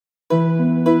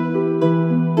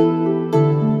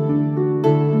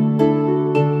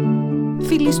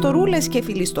Φιλιστορούλες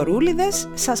και φιλιστορούλιδες,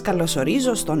 σας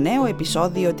καλωσορίζω στο νέο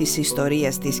επεισόδιο της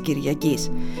ιστορίας της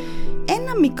Κυριακής.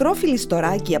 Ένα μικρό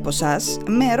φιλιστοράκι από σας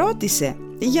με ρώτησε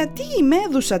γιατί η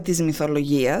Μέδουσα της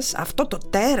μυθολογίας, αυτό το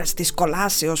τέρας της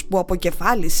κολάσεως που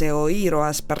αποκεφάλισε ο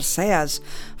ήρωας Περσέας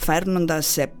φέρνοντας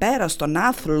σε πέρα στον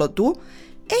άθλο του,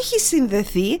 έχει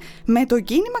συνδεθεί με το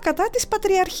κίνημα κατά της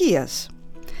πατριαρχίας.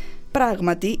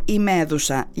 Πράγματι, η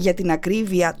Μέδουσα, για την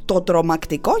ακρίβεια το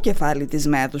τρομακτικό κεφάλι της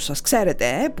Μέδουσας,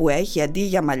 ξέρετε, που έχει αντί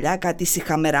για μαλλιά κάτι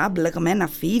σιχαμερά μπλεγμένα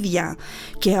φίδια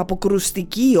και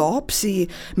αποκρουστική όψη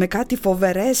με κάτι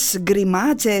φοβερές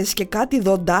γκριμάτσες και κάτι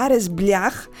δοντάρες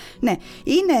μπλιάχ, ναι,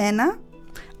 είναι ένα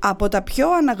από τα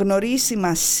πιο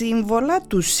αναγνωρίσιμα σύμβολα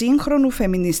του σύγχρονου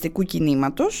φεμινιστικού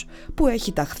κινήματος που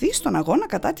έχει ταχθεί στον αγώνα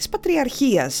κατά της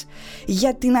πατριαρχίας.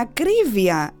 Για την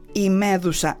ακρίβεια, η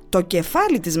Μέδουσα, το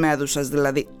κεφάλι της Μέδουσας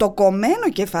δηλαδή, το κομμένο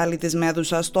κεφάλι της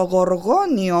Μέδουσας, το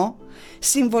γοργόνιο,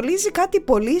 συμβολίζει κάτι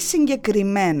πολύ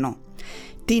συγκεκριμένο.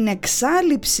 Την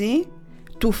εξάλειψη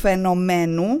του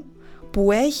φαινομένου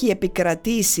που έχει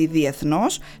επικρατήσει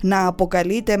διεθνώς να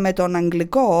αποκαλείται με τον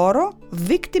αγγλικό όρο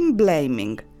victim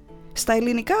blaming. Στα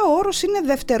ελληνικά ο όρος είναι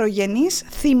δευτερογενής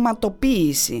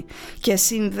θυματοποίηση και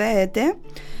συνδέεται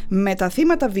με τα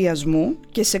θύματα βιασμού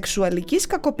και σεξουαλικής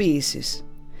κακοποίησης.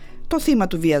 Το θύμα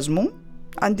του βιασμού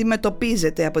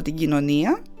αντιμετωπίζεται από την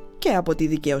κοινωνία και από τη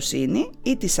δικαιοσύνη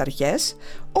ή τις αρχές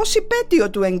ως υπέτειο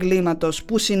του εγκλήματος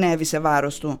που συνέβη σε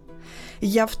βάρος του.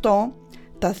 Γι' αυτό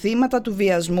τα θύματα του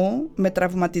βιασμού με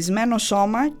τραυματισμένο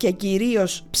σώμα και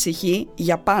κυρίως ψυχή,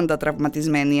 για πάντα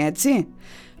τραυματισμένοι έτσι,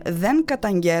 δεν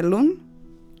καταγγέλουν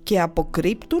και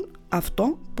αποκρύπτουν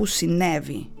αυτό που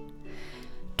συνέβη.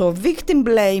 Το victim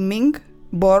blaming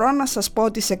μπορώ να σας πω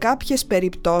ότι σε κάποιες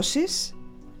περιπτώσεις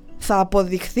θα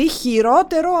αποδειχθεί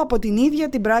χειρότερο από την ίδια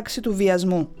την πράξη του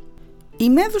βιασμού. Η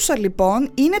Μέδουσα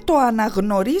λοιπόν είναι το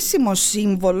αναγνωρίσιμο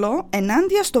σύμβολο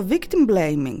ενάντια στο victim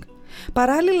blaming.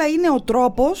 Παράλληλα είναι ο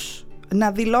τρόπος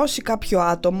να δηλώσει κάποιο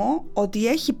άτομο ότι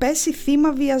έχει πέσει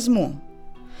θύμα βιασμού.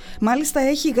 Μάλιστα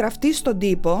έχει γραφτεί στον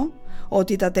τύπο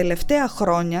ότι τα τελευταία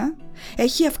χρόνια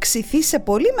έχει αυξηθεί σε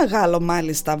πολύ μεγάλο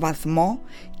μάλιστα βαθμό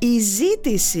η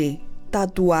ζήτηση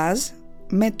τατουάζ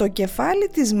με το κεφάλι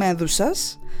της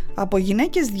Μέδουσας από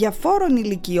γυναίκες διαφόρων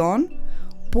ηλικιών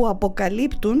που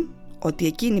αποκαλύπτουν ότι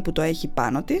εκείνη που το έχει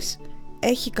πάνω της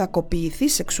έχει κακοποιηθεί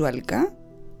σεξουαλικά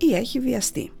ή έχει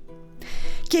βιαστεί.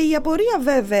 Και η απορία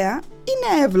βέβαια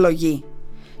είναι εύλογη.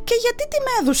 Και γιατί τη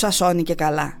Μέδουσα σώνει και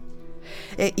καλά?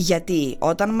 Γιατί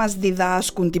όταν μας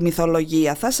διδάσκουν τη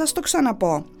μυθολογία, θα σας το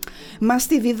ξαναπώ, μας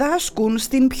τη διδάσκουν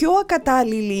στην πιο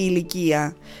ακατάλληλη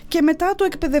ηλικία και μετά το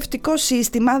εκπαιδευτικό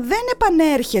σύστημα δεν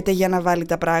επανέρχεται για να βάλει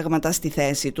τα πράγματα στη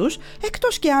θέση τους,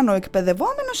 εκτός και αν ο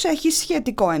εκπαιδευόμενος έχει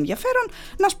σχετικό ενδιαφέρον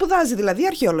να σπουδάζει δηλαδή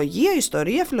αρχαιολογία,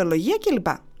 ιστορία, φιλολογία κλπ.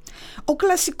 Ο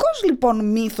κλασικός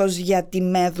λοιπόν μύθος για τη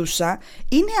Μέδουσα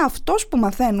είναι αυτός που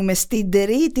μαθαίνουμε στην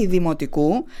τρίτη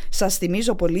δημοτικού, σας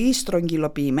θυμίζω πολύ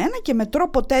στρογγυλοποιημένα και με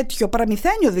τρόπο τέτοιο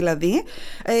πραμηθένιο δηλαδή,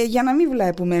 για να μην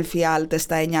βλέπουμε εφιάλτες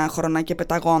στα 9χρονα και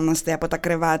πεταγόμαστε από τα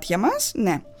κρεβάτια μας.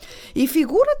 Ναι. Η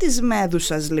φιγούρα της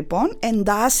Μέδουσας λοιπόν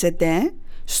εντάσσεται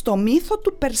στο μύθο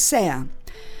του Περσέα,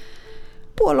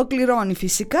 που ολοκληρώνει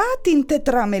φυσικά την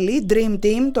τετραμελή Dream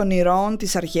Team των ηρώων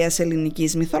της αρχαίας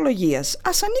ελληνικής μυθολογίας.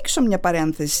 Ας ανοίξω μια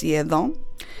παρένθεση εδώ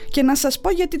και να σας πω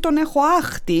γιατί τον έχω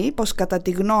άχτη πως κατά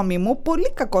τη γνώμη μου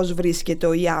πολύ κακός βρίσκεται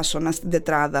ο Ιάσονας στην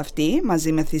τετράδα αυτή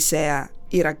μαζί με Θησέα,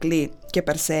 Ηρακλή και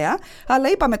Περσέα, αλλά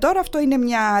είπαμε τώρα αυτό είναι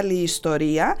μια άλλη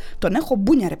ιστορία. Τον έχω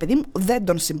μπούνια ρε παιδί μου, δεν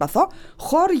τον συμπαθώ.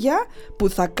 Χώρια που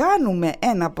θα κάνουμε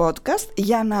ένα podcast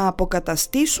για να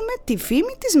αποκαταστήσουμε τη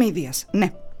φήμη της Μύδιας.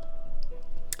 Ναι.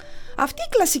 Αυτή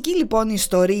η κλασική λοιπόν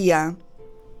ιστορία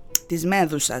της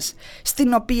Μέδουσας,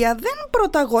 στην οποία δεν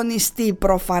πρωταγωνιστεί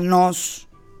προφανώς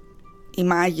η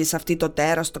μάγισσα αυτή το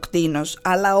τέρας, το κτήνος,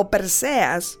 αλλά ο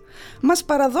Περσέας, μας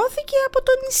παραδόθηκε από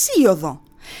τον Ησίωδο.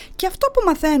 Και αυτό που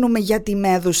μαθαίνουμε για τη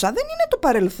Μέδουσα δεν είναι το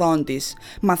παρελθόν της,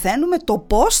 μαθαίνουμε το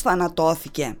πώς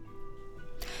θανατώθηκε.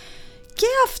 Και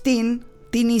αυτήν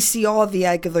την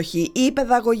ισιώδια εκδοχή, οι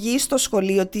παιδαγωγοί στο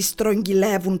σχολείο τη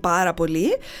στρογγυλεύουν πάρα πολύ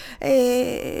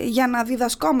για να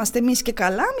διδασκόμαστε εμείς και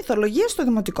καλά μυθολογία στο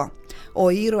δημοτικό. Ο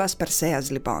ήρωας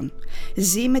Περσέας λοιπόν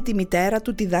ζει με τη μητέρα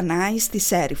του τη Δανάη στη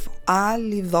Σέριφο.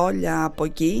 Άλλη δόλια από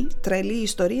εκεί, τρελή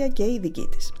ιστορία και η δική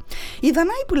της. Η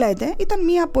Δανάη που λέτε ήταν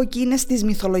μία από εκείνες τις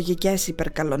μυθολογικές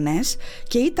υπερκαλονές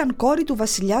και ήταν κόρη του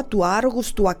βασιλιά του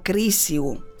Άργους του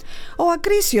Ακρίσιου. Ο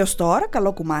Ακρίσιος τώρα,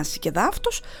 καλό κουμάσι και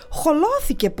δάφτος,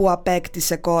 χολώθηκε που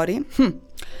απέκτησε κόρη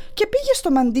και πήγε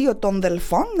στο μαντίο των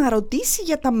Δελφών να ρωτήσει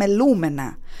για τα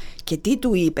μελούμενα. Και τι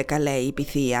του είπε καλέ η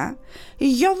Πυθία?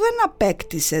 «Γιο δεν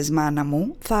απέκτησες μάνα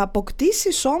μου, θα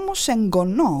αποκτήσεις όμως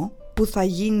εγγονό που θα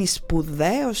γίνει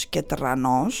σπουδαίος και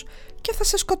τρανός και θα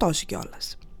σε σκοτώσει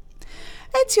κιόλας.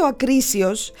 Έτσι ο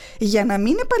Ακρίσιος, για να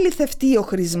μην επαληθευτεί ο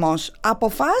χρησμός,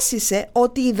 αποφάσισε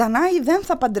ότι η Δανάη δεν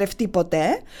θα παντρευτεί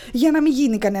ποτέ, για να μην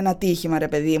γίνει κανένα τύχημα ρε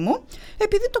παιδί μου,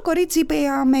 επειδή το κορίτσι είπε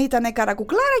ήτανε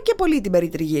καρακουκλάρα και πολλοί την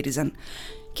περιτριγύριζαν.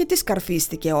 Και τη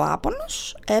σκαρφίστηκε ο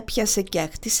Άπωνος, έπιασε και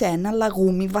έχτισε ένα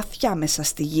λαγούμι βαθιά μέσα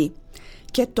στη γη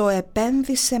και το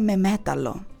επένδυσε με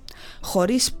μέταλλο,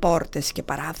 χωρίς πόρτες και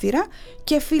παράθυρα,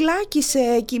 και φυλάκισε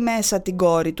εκεί μέσα την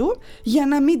κόρη του για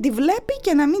να μην τη βλέπει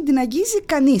και να μην την αγγίζει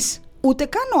κανείς, ούτε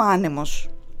καν ο άνεμος.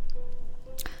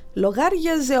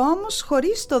 Λογάριαζε όμως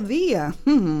χωρίς το Δία,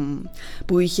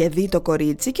 που είχε δει το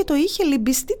κορίτσι και το είχε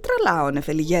λυμπιστεί τρελά ο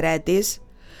νεφελιγερέτης.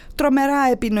 Τρομερά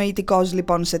επινοητικός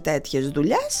λοιπόν σε τέτοιες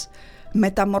δουλειές,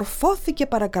 μεταμορφώθηκε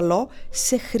παρακαλώ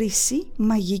σε χρυσή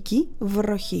μαγική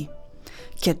βροχή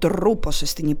και τρούπωσε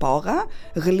στην υπόγα,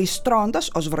 γλιστρώντας,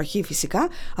 ως βροχή φυσικά,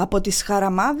 από τις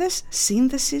χαραμάδες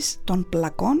σύνδεσης των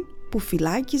πλακών που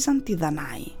φυλάκιζαν τη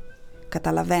Δανάη.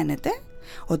 Καταλαβαίνετε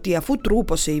ότι αφού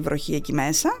τρούπωσε η βροχή εκεί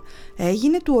μέσα,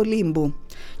 έγινε του Ολύμπου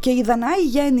και η Δανάη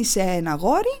γέννησε ένα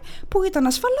αγόρι που ήταν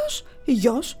ασφαλώς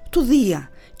γιος του Δία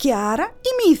και άρα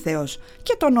ημίθεος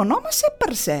και τον ονόμασε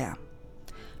Περσέα.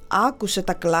 Άκουσε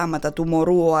τα κλάματα του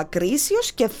μωρού ο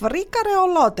Ακρίσιος και φρίκαρε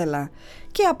ολότελα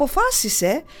και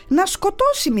αποφάσισε να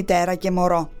σκοτώσει μητέρα και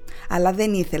μωρό, αλλά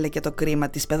δεν ήθελε και το κρίμα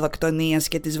της παιδοκτονίας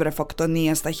και της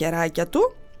βρεφοκτονίας στα χεράκια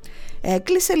του.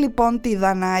 Έκλεισε λοιπόν τη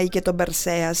Δανάη και τον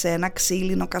Περσέα σε ένα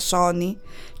ξύλινο κασόνι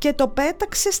και το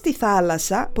πέταξε στη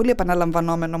θάλασσα, πολύ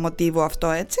επαναλαμβανόμενο μοτίβο αυτό,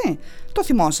 έτσι, το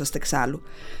θυμόσαστε εξάλλου,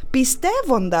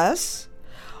 πιστεύοντας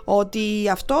ότι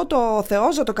αυτό το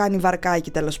Θεός θα το κάνει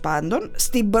βαρκάκι τέλος πάντων,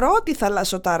 στην πρώτη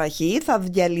θαλασσοταραχή θα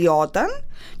διαλυόταν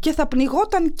και θα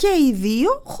πνιγόταν και οι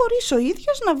δύο χωρίς ο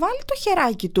ίδιος να βάλει το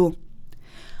χεράκι του.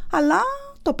 Αλλά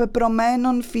το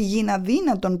πεπρωμένον φυγήν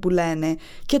αδύνατον που λένε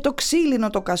και το ξύλινο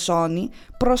το κασόνι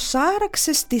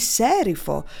προσάραξε στη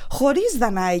Σέριφο χωρίς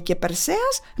Δανάη και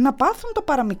Περσέας να πάθουν το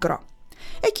παραμικρό.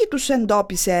 Εκεί τους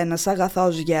εντόπισε ένας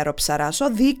αγαθός γέρο ψαράς, ο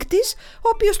δείκτης, ο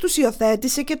οποίος τους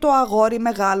υιοθέτησε και το αγόρι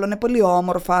μεγάλωνε πολύ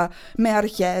όμορφα με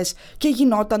αρχές και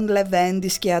γινόταν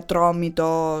λεβέντης και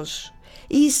ατρόμητος.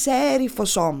 Η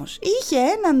Σέριφος όμως είχε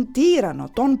έναν τύρανο,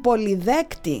 τον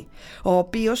Πολυδέκτη, ο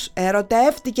οποίος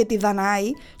ερωτεύτηκε τη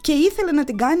Δανάη και ήθελε να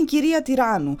την κάνει κυρία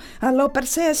τυράννου, αλλά ο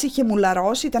Περσέας είχε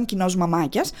μουλαρώσει, ήταν κοινός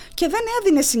μαμάκιας και δεν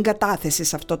έδινε συγκατάθεση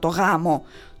σε αυτό το γάμο,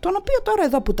 τον οποίο τώρα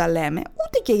εδώ που τα λέμε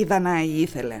ούτε και η Δανάη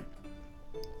ήθελε.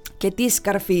 Και τι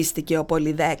σκαρφίστηκε ο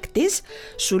Πολυδέκτης,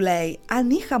 σου λέει, αν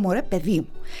είχα μωρέ παιδί μου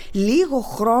λίγο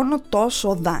χρόνο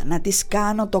τόσο δα να της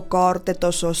κάνω το κόρτε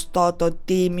το σωστό, το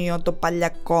τίμιο, το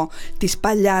παλιακό της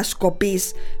παλιάς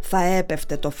κοπής, θα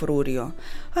έπεφτε το φρούριο.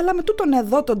 Αλλά με τούτον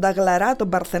εδώ τον ταγλαρά, τον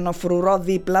παρθενοφρουρό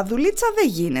δίπλα, δουλίτσα δεν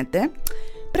γίνεται.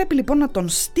 Πρέπει λοιπόν να τον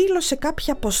στείλω σε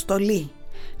κάποια αποστολή,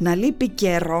 να λείπει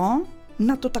καιρό,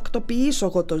 να το τακτοποιήσω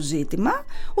εγώ το ζήτημα,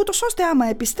 ούτως ώστε άμα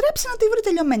επιστρέψει να τη βρει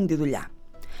τελειωμένη τη δουλειά.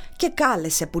 Και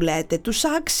κάλεσε που λέτε τους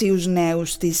άξιους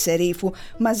νέους της Σερίφου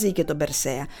μαζί και τον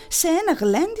Περσέα σε ένα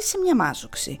γλέντι σε μια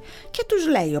μάζοξη και τους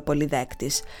λέει ο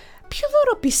Πολυδέκτης, ποιο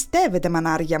δώρο πιστεύετε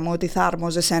μανάρια μου ότι θα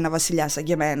άρμοζε σε ένα βασιλιά σαν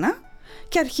και εμένα?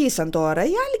 Και αρχίσαν τώρα οι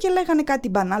άλλοι και λέγανε κάτι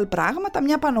μπανάλ πράγματα,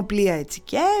 μια πανοπλία έτσι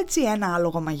και έτσι, ένα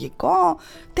άλογο μαγικό,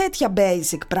 τέτοια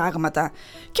basic πράγματα.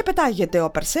 Και πετάγεται ο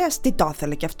Περσέας, τι το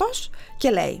ήθελε κι αυτός, και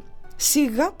λέει,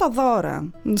 σιγά τα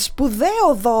δώρα,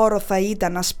 σπουδαίο δώρο θα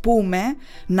ήταν ας πούμε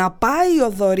να πάει ο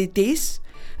δωρητής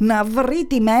να βρει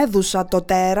τη Μέδουσα το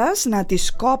τέρας, να τη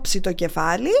σκόψει το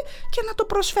κεφάλι και να το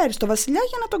προσφέρει στο βασιλιά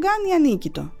για να τον κάνει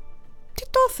ανίκητο. Τι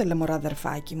το ήθελε μωρά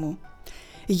αδερφάκι μου?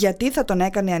 Γιατί θα τον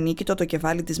έκανε ανίκητο το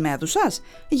κεφάλι της Μέδουσας?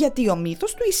 Γιατί ο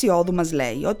μύθος του Ησιώδου μας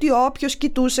λέει ότι όποιος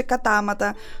κοιτούσε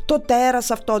κατάματα το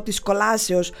τέρας αυτό της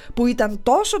κολάσεως που ήταν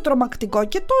τόσο τρομακτικό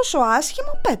και τόσο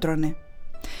άσχημο, πέτρωνε.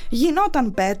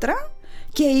 Γινόταν πέτρα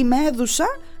και η Μέδουσα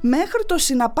μέχρι το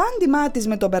συναπάντημά της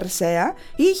με τον Περσέα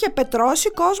είχε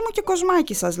πετρώσει κόσμο και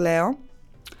κοσμάκι, σας λέω.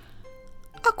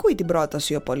 Ακούει την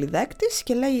πρόταση ο Πολυδέκτης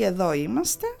και λέει, εδώ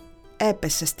είμαστε.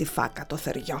 Έπεσε στη φάκα το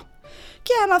θεριό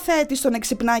και αναθέτει στον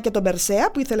εξυπνάκια τον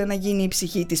Περσέα που ήθελε να γίνει η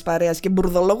ψυχή της παρέας και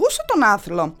μπουρδολογούσε τον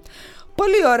άθλο.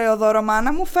 Πολύ ωραίο δώρο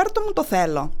μάνα μου, φέρτο μου, το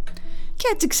θέλω. Και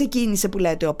έτσι ξεκίνησε που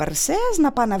λέτε ο Περσέας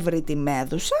να πάει να βρει τη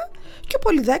Μέδουσα και ο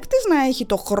Πολυδέκτης να έχει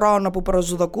το χρόνο που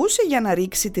προσδοκούσε για να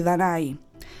ρίξει τη Δανάη.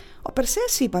 Ο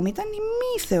Περσέας, είπαμε, ήταν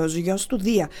ημίθεος γιος του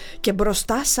Δία και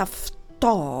μπροστά σε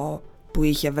αυτό που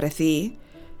είχε βρεθεί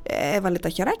έβαλε τα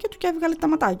χεράκια του και έβγαλε τα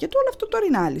ματάκια του, όλο αυτό τώρα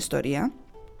είναι άλλη ιστορία.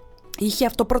 Είχε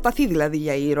αυτοπροταθεί δηλαδή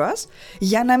για ήρωας,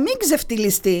 για να μην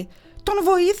ξεφτυλιστεί τον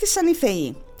βοήθησαν οι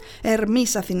θεοί.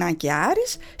 Ερμής, Αθηνά και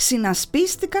Άρης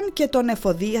συνασπίστηκαν και τον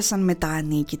εφοδίασαν με τα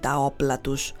ανίκητα όπλα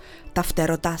τους, τα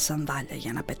φτερωτά σανδάλια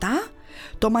για να πετά,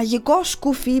 το μαγικό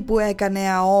σκουφί που έκανε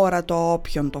αόρατο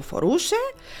όποιον το φορούσε,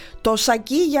 το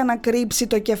σακί για να κρύψει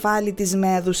το κεφάλι της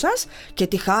Μέδουσας και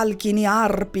τη χάλκινη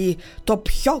άρπη, το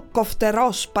πιο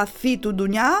κοφτερό σπαθί του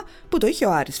ντουνιά, που το είχε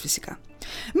ο Άρης φυσικά.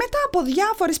 Μετά από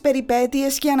διάφορες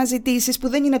περιπέτειες και αναζητήσεις που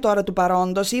δεν είναι τώρα του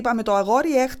παρόντος, είπαμε το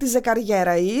αγόρι έχτιζε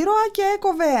καριέρα ήρωα και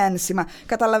έκοβε ένσημα.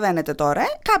 Καταλαβαίνετε τώρα,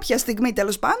 κάποια στιγμή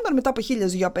τέλος πάντων, μετά από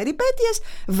 1002 περιπέτειες,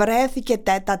 βρέθηκε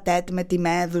τέτα τέτ με τη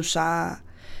Μέδουσα.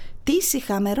 Τι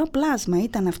σιχαμερό πλάσμα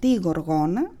ήταν αυτή η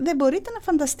γοργόνα, δεν μπορείτε να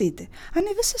φανταστείτε. Αν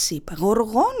δεν σας είπα,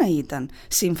 γοργόνα ήταν,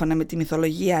 σύμφωνα με τη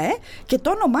μυθολογία, και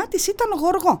το όνομά της ήταν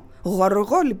Γοργό.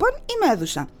 Γοργό λοιπόν η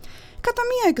Μέδουσα. Κατά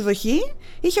μία εκδοχή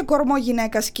είχε κορμό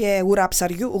γυναίκας και ουρά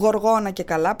ψαριού, γοργόνα και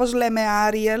καλά, πώς λέμε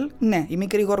Άριελ, ναι, η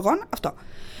μικρή γοργόνα, αυτό.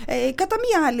 Κατά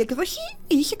μία άλλη εκδοχή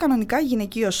είχε κανονικά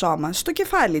γυναικείο σώμα, στο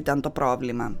κεφάλι ήταν το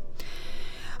πρόβλημα.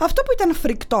 Αυτό που ήταν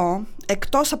φρικτό,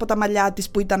 εκτός από τα μαλλιά της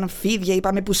που ήταν φίδια,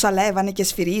 είπαμε, που σαλεύανε και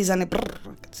σφυρίζανε,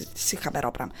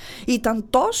 σιχαμερό πράγμα, ήταν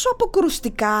τόσο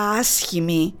αποκρουστικά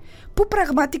άσχημη που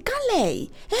πραγματικά λέει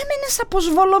έμενες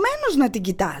αποσβολωμένος να την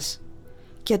κοιτάς.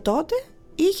 Και τότε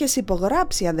είχες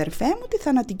υπογράψει, αδερφέ μου, τη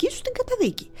θανατική σου την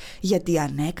καταδίκη, γιατί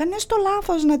αν έκανες το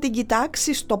λάθος να την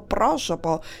κοιτάξεις στο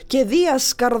πρόσωπο και δίας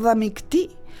σκαρδαμικτή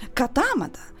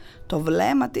κατάματα, το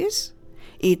βλέμμα της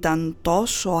ήταν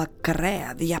τόσο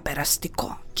ακραία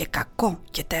διαπεραστικό και κακό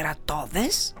και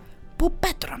τερατώδες που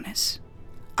πέτρωνες.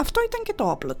 Αυτό ήταν και το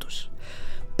όπλο τους.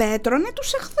 Πέτρωνε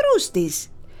τους εχθρούς της.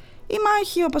 Η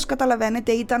μάχη, όπως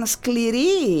καταλαβαίνετε, ήταν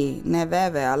σκληρή, ναι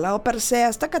βέβαια, αλλά ο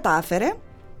Περσέας τα κατάφερε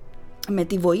με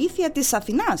τη βοήθεια της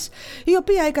Αθηνάς, η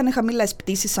οποία έκανε χαμηλές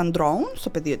πτήσεις σαν ντρόουν στο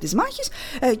πεδίο της μάχης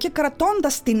και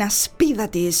κρατώντας την ασπίδα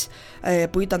της,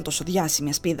 που ήταν τόσο διάσημη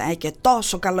ασπίδα και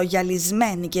τόσο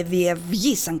καλογιαλισμένη και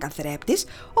διευγή σαν καθρέπτης,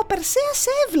 ο Περσέας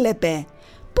έβλεπε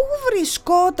πού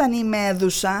βρισκόταν η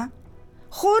Μέδουσα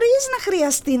χωρίς να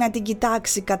χρειαστεί να την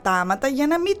κοιτάξει κατάματα για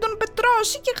να μην τον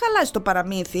πετρώσει και χαλάσει το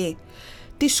παραμύθι.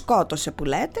 Τη σκότωσε που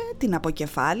λέτε, την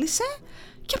αποκεφάλισε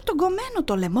και από τον κομμένο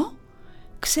το λαιμό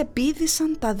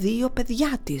ξεπήδησαν τα δύο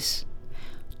παιδιά της,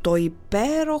 το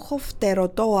υπέροχο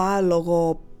φτερωτό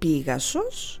άλογο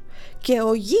Πήγασος και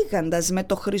ο γίγαντας με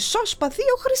το χρυσό σπαθί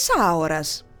ο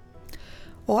Χρυσάωρας.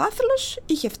 Ο άθλος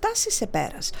είχε φτάσει σε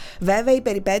πέρας. Βέβαια οι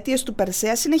περιπέτειες του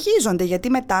Περσέα συνεχίζονται, γιατί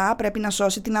μετά πρέπει να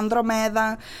σώσει την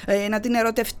Ανδρομέδα, να την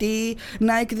ερωτευτεί,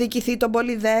 να εκδικηθεί τον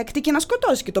Πολυδέκτη και να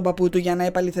σκοτώσει και τον παππού του για να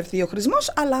επαληθευτεί ο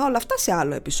χρησμός, αλλά όλα αυτά σε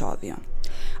άλλο επεισόδιο.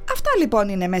 Αυτά λοιπόν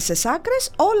είναι μέσες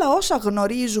άκρες όλα όσα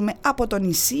γνωρίζουμε από τον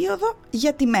Ησίωδο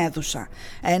για τη Μέδουσα.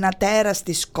 Ένα τέρας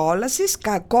της κόλασης,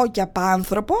 κακό και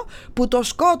απάνθρωπο, που το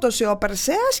σκότωσε ο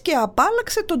Περσέας και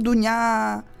απάλαξε τον ντουνιά.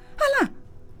 Αλλά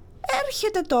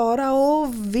έρχεται τώρα ο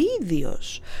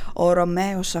Οβίδιος, ο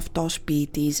Ρωμαίος αυτός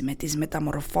ποιητής με τις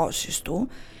μεταμορφώσεις του,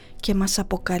 και μας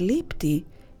αποκαλύπτει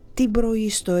την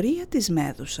προϊστορία της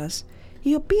Μέδουσας,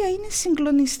 η οποία είναι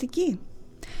συγκλονιστική.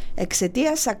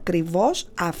 Εξαιτίας ακριβώς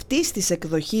αυτής της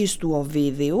εκδοχής του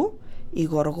Οβίδιου, η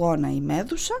Γοργόνα η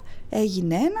Μέδουσα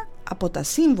έγινε ένα από τα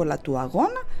σύμβολα του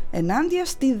αγώνα ενάντια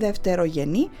στη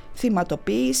δευτερογενή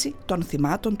θυματοποίηση των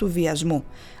θυμάτων του βιασμού.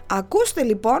 Ακούστε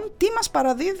λοιπόν τι μας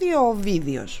παραδίδει ο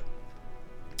Οβίδιος.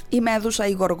 Η Μέδουσα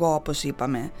η Γοργό, όπως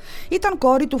είπαμε, ήταν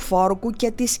κόρη του Φόρκου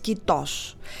και της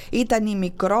Κιτός. Ήταν η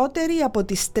μικρότερη από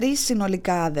τις τρεις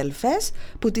συνολικά αδελφές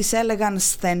που τις έλεγαν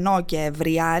Σθενό και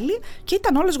Ευριάλη και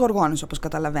ήταν όλες γοργόνες, όπως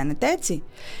καταλαβαίνετε, έτσι.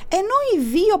 Ενώ οι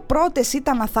δύο πρώτες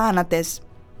ήταν αθάνατες,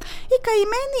 η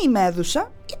καημένη η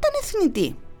Μέδουσα ήταν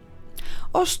εθνητή.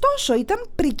 Ωστόσο ήταν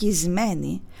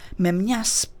πρικισμένη με μια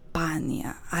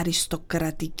σπάνια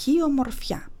αριστοκρατική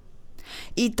ομορφιά.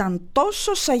 Ήταν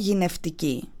τόσο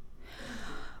σαγηνευτική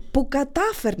που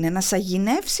κατάφερνε να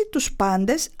σαγηνεύσει τους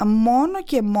πάντες μόνο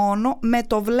και μόνο με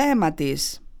το βλέμμα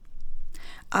της.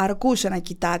 Αρκούσε να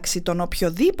κοιτάξει τον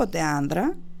οποιοδήποτε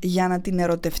άνδρα για να την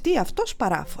ερωτευτεί αυτός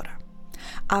παράφορα.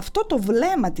 Αυτό το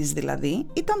βλέμμα της δηλαδή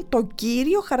ήταν το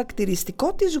κύριο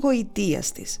χαρακτηριστικό της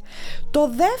γοητείας της. Το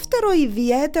δεύτερο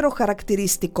ιδιαίτερο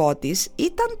χαρακτηριστικό της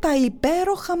ήταν τα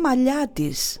υπέροχα μαλλιά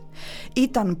της.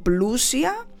 Ήταν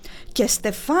πλούσια και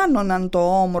στεφάνωναν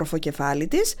το όμορφο κεφάλι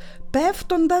της,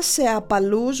 πέφτοντας σε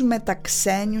απαλούς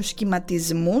μεταξένιους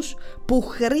σχηματισμούς που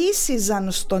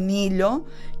χρήσιζαν στον ήλιο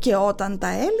και όταν τα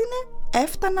έλυνε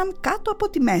έφταναν κάτω από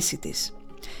τη μέση της.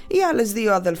 Οι άλλες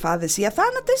δύο αδελφάδες, οι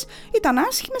αθάνατες, ήταν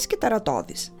άσχημες και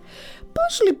τερατώδεις.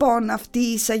 Πώς λοιπόν αυτή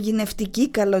η σαγηνευτική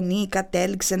καλονή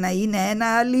κατέληξε να είναι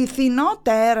ένα αληθινό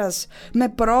τέρας με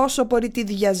πρόσωπο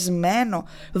ρητιδιασμένο,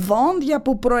 δόντια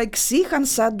που προεξήχαν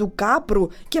σαν του κάπρου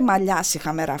και μαλλιάσι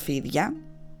χαμερά φίδια?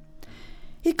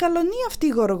 Η καλονή αυτή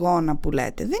γοργόνα που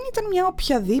λέτε δεν ήταν μια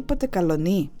οποιαδήποτε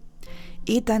καλονή.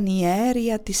 Ήταν η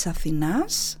αίρια της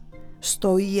Αθηνάς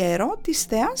στο ιερό της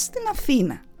θεάς στην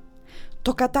Αθήνα.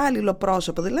 Το κατάλληλο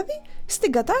πρόσωπο δηλαδή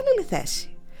στην κατάλληλη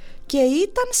θέση. Και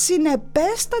ήταν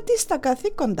συνεπέστατη στα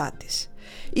καθήκοντά της.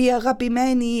 Η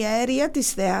αγαπημένη ιέρια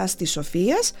της θεάς της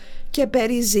Σοφίας και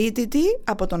περιζήτητη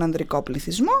από τον ανδρικό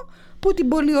πληθυσμό που την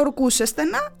πολιορκούσε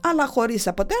στενά αλλά χωρίς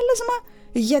αποτέλεσμα,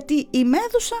 γιατί η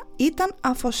Μέδουσα ήταν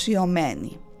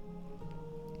αφοσιωμένη.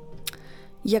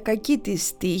 Για κακή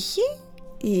της τύχη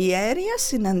η ιέρια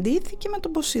συναντήθηκε με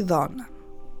τον Ποσειδώνα.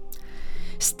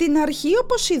 Στην αρχή ο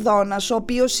Ποσειδώνας, ο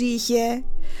οποίος είχε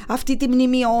αυτή τη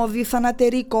μνημειώδη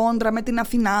θανατερή κόντρα με την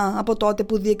Αθηνά από τότε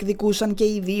που διεκδικούσαν και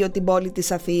οι δύο την πόλη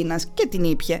της Αθήνας και την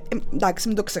ήπιε. Εντάξει,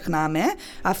 μην το ξεχνάμε,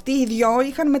 αυτοί οι δυο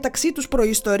είχαν μεταξύ τους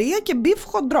προϊστορία και μπιφ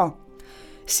χοντρό.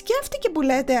 Σκέφτηκε που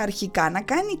λέτε αρχικά να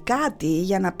κάνει κάτι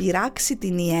για να πειράξει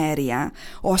την ιέρια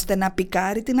ώστε να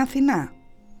πικάρει την Αθηνά.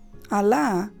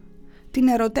 Αλλά την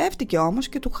ερωτεύτηκε όμως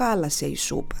και του χάλασε η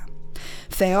σούπα.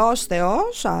 Θεός,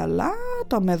 αλλά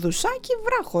το Μέδουσάκι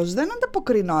βράχος δεν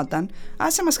ανταποκρινόταν.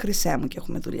 Άσε μας χρυσέ μου και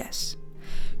έχουμε δουλειές.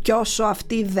 Κι όσο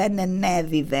αυτή δεν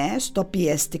ενέδιδε στο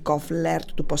πιεστικό φλερτ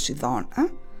του Ποσειδώνα,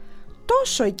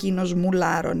 τόσο εκείνος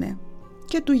μουλάρωνε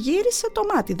και του γύρισε το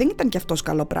μάτι. Δεν ήταν κι αυτός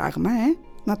καλό πράγμα,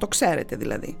 να το ξέρετε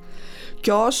δηλαδή. Κι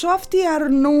όσο αυτοί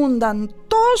αρνούνταν,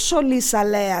 τόσο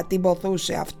λυσαλέα την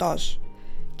ποθούσε αυτός.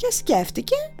 Και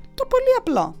σκέφτηκε το πολύ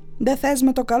απλό. Δεν θες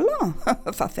με το καλό,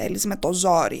 θα θέλεις με το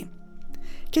ζόρι.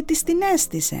 Και της την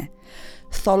έστησε,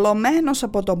 θολωμένος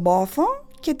από τον πόθο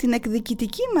και την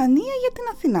εκδικητική μανία για την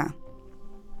Αθηνά.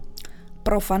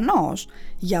 Προφανώς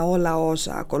για όλα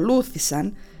όσα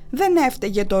ακολούθησαν δεν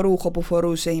έφταιγε το ρούχο που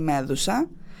φορούσε η Μέδουσα,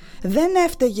 δεν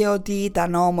έφταιγε ότι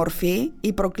ήταν όμορφη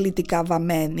ή προκλητικά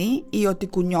βαμμένη ή ότι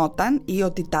κουνιόταν ή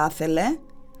ότι τάθελε.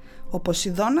 Ο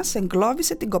Ποσειδώνας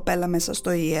εγκλώβησε την κοπέλα μέσα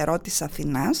στο ιερό της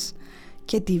Αθηνάς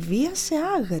και τη βίασε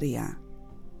άγρια.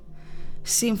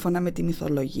 Σύμφωνα με τη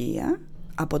μυθολογία,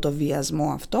 από το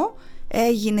βιασμό αυτό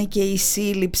έγινε και η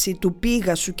σύλληψη του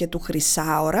Πήγασου και του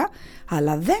Χρυσάωρα,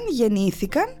 αλλά δεν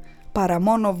γεννήθηκαν παρά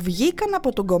μόνο βγήκαν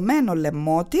από τον κομμένο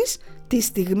λαιμό της τη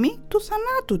στιγμή του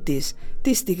θανάτου της,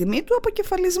 τη στιγμή του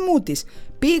αποκεφαλισμού της.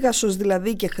 Πήγασος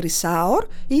δηλαδή και Χρυσάωρ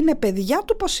είναι παιδιά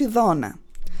του Ποσειδώνα.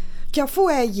 Και αφού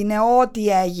έγινε ό,τι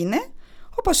έγινε,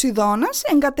 ο Ποσειδώνας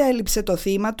εγκατέλειψε το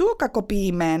θύμα του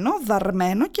κακοποιημένο,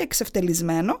 δαρμένο και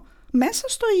εξευτελισμένο μέσα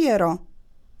στο ιερό.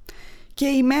 Και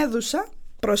η Μέδουσα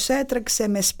προσέτρεξε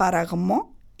με σπαραγμό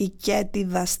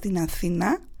οικέτιδα στην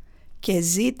Αθηνά και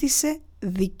ζήτησε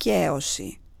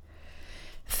δικαίωση.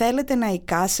 Θέλετε να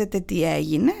εικάσετε τι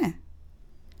έγινε?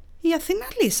 Η Αθηνά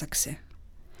λύσαξε.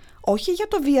 Όχι για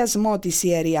το βιασμό της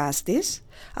ιεριάς της,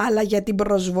 αλλά για την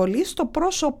προσβολή στο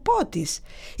πρόσωπό της.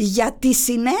 Για τη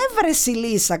συνέβρεση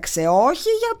λύσαξε, όχι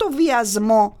για το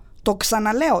βιασμό. Το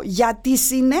ξαναλέω, για τη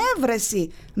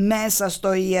συνέβρεση μέσα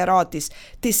στο ιερό της.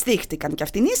 Της θύχτηκαν κι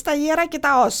αυτήν στα ιερά και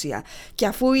τα όσια. Και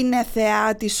αφού είναι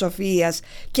θεά της σοφίας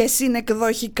και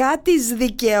συνεκδοχικά της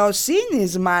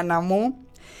δικαιοσύνης, μάνα μου,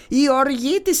 η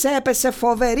οργή της έπεσε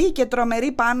φοβερή και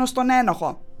τρομερή πάνω στον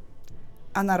ένοχο.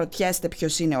 Αναρωτιέστε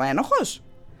ποιος είναι ο ένοχος?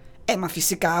 Μα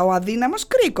φυσικά ο αδύναμος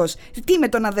κρίκος. Τι με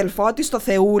τον αδελφό της το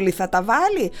Θεούλη θα τα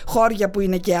βάλει? Χώρια που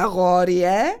είναι και αγόρι,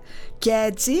 Και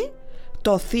έτσι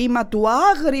το θύμα του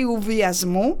άγριου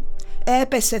βιασμού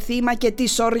έπεσε θύμα και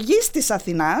της οργής της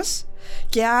Αθηνάς,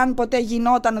 και αν ποτέ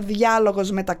γινόταν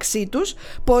διάλογος μεταξύ τους,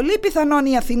 πολύ πιθανόν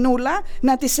η Αθηνούλα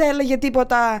να της έλεγε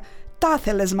τίποτα «Τα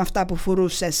θέλες με αυτά που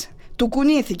φορούσες, του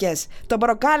κουνήθηκες, τον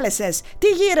προκάλεσες, τι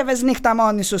γύρευες νύχτα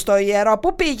μόνη σου στο ιερό,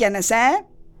 πού πήγαινες,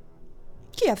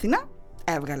 Και η Αθηνά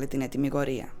έβγαλε την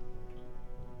ετυμηγορία.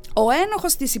 Ο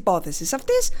ένοχος της υπόθεσης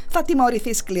αυτής θα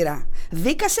τιμωρηθεί σκληρά.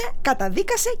 Δίκασε,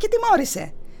 καταδίκασε και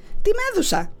τιμώρησε τη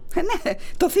Μέδουσα. Ναι,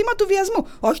 το θύμα του βιασμού.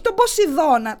 Όχι τον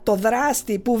Ποσειδώνα, το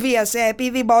δράστη που βίασε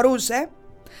επειδή μπορούσε.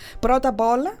 Πρώτα απ'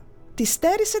 όλα τη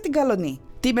στέρισε την καλονή.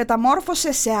 Τη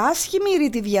μεταμόρφωσε σε άσχημη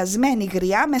ρητιδιασμένη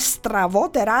γριά με στραβό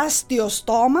τεράστιο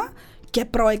στόμα και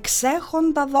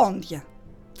προεξέχοντα δόντια.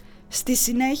 Στη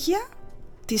συνέχεια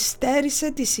τη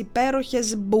στέρισε τις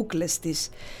υπέροχες μπούκλες της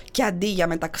και αντί για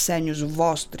μεταξένιους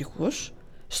βόστριχους,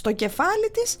 στο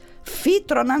κεφάλι της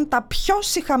φύτρωναν τα πιο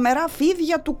σιχαμερά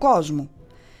φίδια του κόσμου.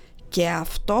 Και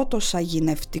αυτό το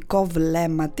σαγηνευτικό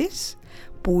βλέμμα της,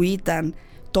 που ήταν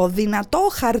το δυνατό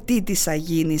χαρτί της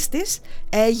αγίνης της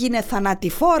έγινε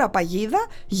θανατηφόρα παγίδα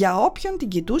για όποιον την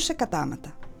κοιτούσε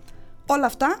κατάματα. Όλα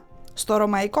αυτά στο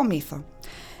ρωμαϊκό μύθο.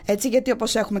 Έτσι, γιατί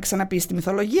όπως έχουμε ξαναπεί στη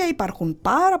μυθολογία υπάρχουν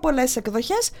πάρα πολλές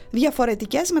εκδοχές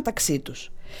διαφορετικές μεταξύ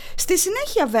τους. Στη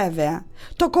συνέχεια βέβαια,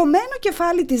 το κομμένο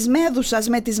κεφάλι της Μέδουσας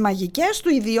με τις μαγικές του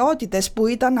ιδιότητες που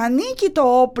ήταν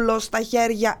ανίκητο όπλο στα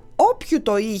χέρια όποιου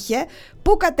το είχε,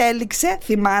 που κατέληξε,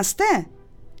 θυμάστε?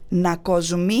 Να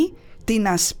κοσμεί την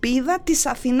ασπίδα της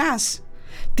Αθηνάς,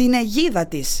 την αιγίδα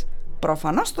της.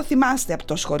 Προφανώς το θυμάστε από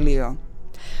το σχολείο.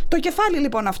 Το κεφάλι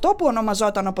λοιπόν αυτό, που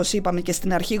ονομαζόταν όπως είπαμε και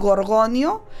στην αρχή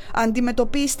γοργόνιο,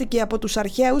 αντιμετωπίστηκε από τους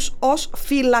αρχαίους ως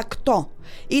φυλακτό.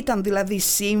 Ήταν δηλαδή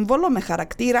σύμβολο με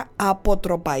χαρακτήρα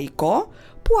αποτροπαϊκό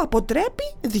που αποτρέπει,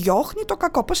 διώχνει το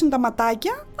κακό. Πώς είναι τα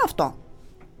ματάκια? Αυτό.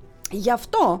 Γι'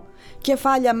 αυτό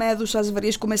κεφάλια Μέδουσας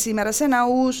βρίσκουμε σήμερα σε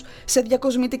ναούς, σε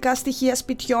διακοσμητικά στοιχεία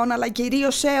σπιτιών, αλλά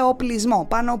κυρίως σε οπλισμό,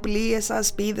 πανοπλίες,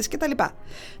 ασπίδες κτλ.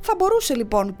 Θα μπορούσε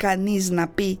λοιπόν κανείς να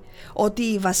πει ότι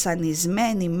η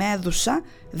βασανισμένη Μέδουσα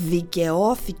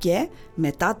δικαιώθηκε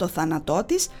μετά το θάνατό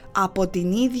της από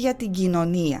την ίδια την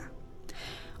κοινωνία.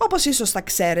 Όπως ίσως θα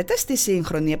ξέρετε, στη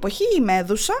σύγχρονη εποχή η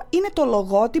Μέδουσα είναι το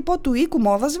λογότυπο του οίκου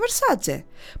μόδας Versace,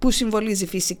 που συμβολίζει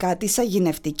φυσικά τη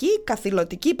σαγηνευτική,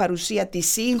 καθηλωτική παρουσία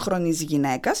της σύγχρονης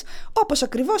γυναίκας, όπως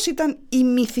ακριβώς ήταν η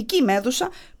μυθική Μέδουσα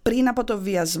πριν από το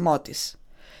βιασμό της.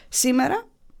 Σήμερα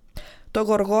το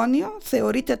γοργόνιο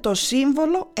θεωρείται το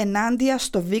σύμβολο ενάντια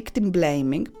στο victim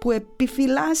blaming που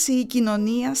επιφυλάσσει η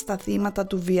κοινωνία στα θύματα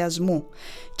του βιασμού.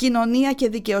 Κοινωνία και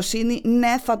δικαιοσύνη,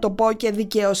 ναι θα το πω και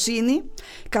δικαιοσύνη,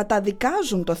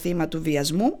 καταδικάζουν το θύμα του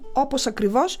βιασμού όπως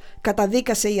ακριβώς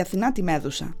καταδίκασε η Αθηνά τη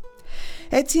Μέδουσα.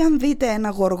 Έτσι, αν δείτε ένα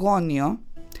γοργόνιο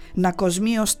να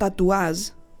κοσμεί ως τατουάζ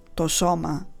το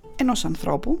σώμα ενός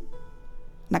ανθρώπου,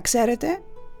 να ξέρετε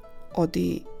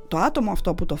ότι το άτομο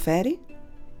αυτό που το φέρει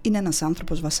είναι ένας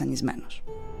άνθρωπος βασανισμένος.